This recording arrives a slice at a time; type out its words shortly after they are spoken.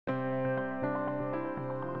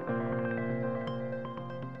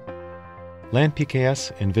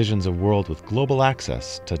LandPKS envisions a world with global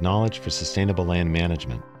access to knowledge for sustainable land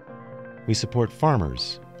management. We support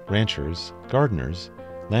farmers, ranchers, gardeners,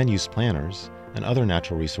 land use planners, and other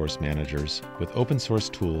natural resource managers with open source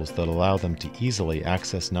tools that allow them to easily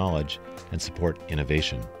access knowledge and support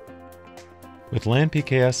innovation. With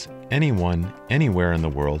LandPKS, anyone, anywhere in the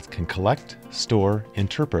world can collect, store,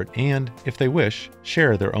 interpret, and, if they wish,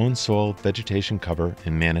 share their own soil, vegetation cover,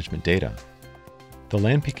 and management data. The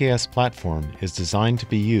LandPKS platform is designed to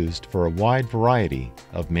be used for a wide variety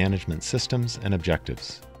of management systems and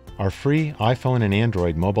objectives. Our free iPhone and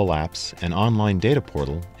Android mobile apps and online data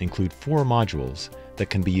portal include 4 modules that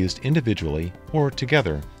can be used individually or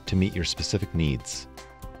together to meet your specific needs.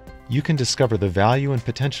 You can discover the value and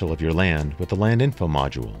potential of your land with the Land Info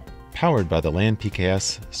module. Powered by the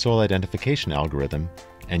LandPKS soil identification algorithm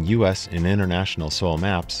and U.S. and international soil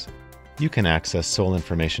maps, you can access soil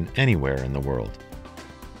information anywhere in the world.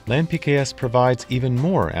 LandPKS provides even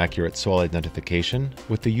more accurate soil identification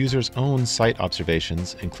with the user's own site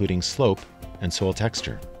observations, including slope and soil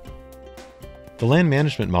texture. The Land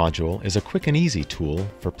Management module is a quick and easy tool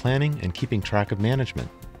for planning and keeping track of management.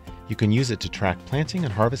 You can use it to track planting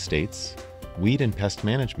and harvest dates, weed and pest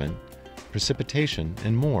management, precipitation,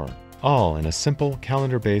 and more, all in a simple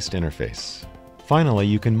calendar-based interface. Finally,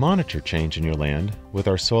 you can monitor change in your land with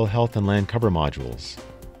our Soil Health and Land Cover modules.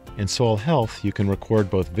 In Soil Health, you can record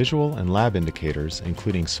both visual and lab indicators,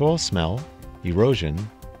 including soil smell, erosion,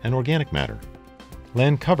 and organic matter.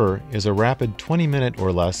 Land Cover is a rapid 20-minute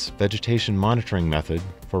or less vegetation monitoring method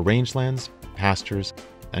for rangelands, pastures,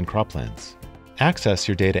 and croplands. Access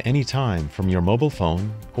your data anytime from your mobile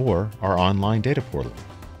phone or our online data portal.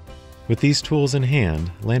 With these tools in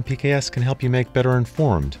hand, LandPKS can help you make better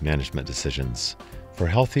informed management decisions for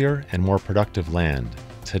healthier and more productive land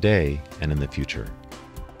today and in the future.